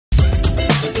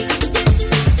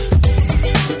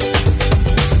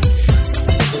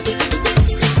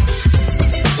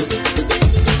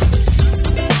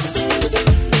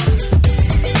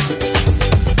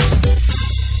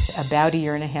about a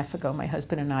year and a half ago, my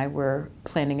husband and I were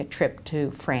planning a trip to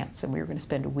France, and we were going to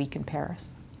spend a week in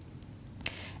Paris.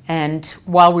 And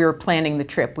while we were planning the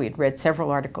trip, we had read several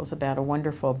articles about a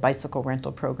wonderful bicycle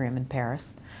rental program in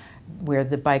Paris, where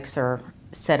the bikes are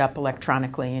set up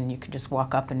electronically and you can just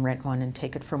walk up and rent one and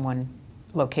take it from one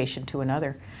location to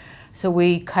another. So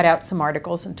we cut out some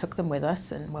articles and took them with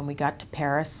us, and when we got to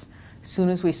Paris, as soon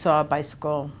as we saw a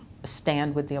bicycle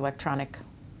stand with the electronic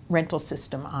rental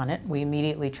system on it, we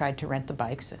immediately tried to rent the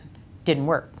bikes, and it didn't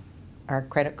work. Our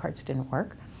credit cards didn't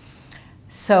work.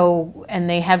 So, and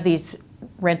they have these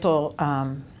rental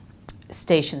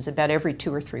stations about every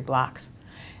 2 or 3 blocks.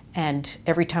 And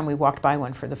every time we walked by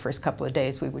one for the first couple of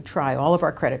days, we would try all of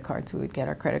our credit cards. We would get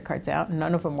our credit cards out, and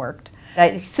none of them worked.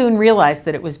 I soon realized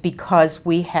that it was because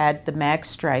we had the mag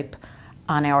stripe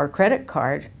on our credit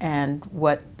card, and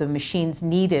what the machines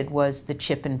needed was the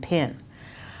chip and pin.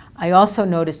 I also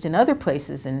noticed in other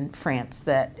places in France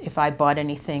that if I bought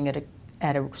anything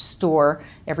at a store,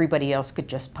 everybody else could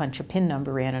just punch a PIN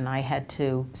number in, and I had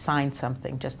to sign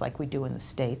something just like we do in the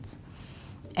States.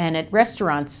 And at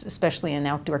restaurants, especially in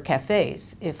outdoor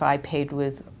cafes, if I paid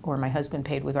with, or my husband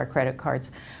paid with our credit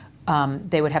cards,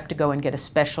 they would have to go and get a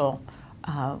special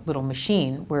little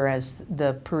machine, whereas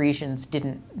the Parisians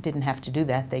didn't have to do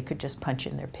that. They could just punch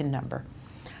in their PIN number.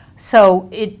 So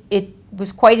it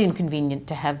was quite inconvenient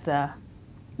to have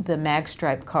the mag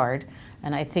stripe card,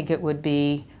 and I think it would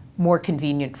be more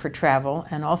convenient for travel,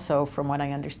 and also, from what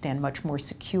I understand, much more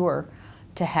secure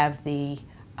to have the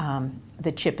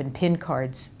chip and pin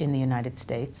cards in the United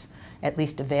States, at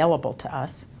least available to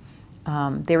us.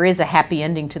 There is a happy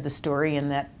ending to the story in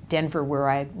that Denver, where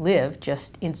I live,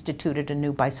 just instituted a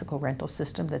new bicycle rental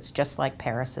system that's just like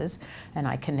Paris's, and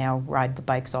I can now ride the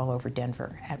bikes all over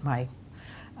Denver at my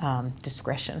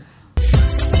discretion.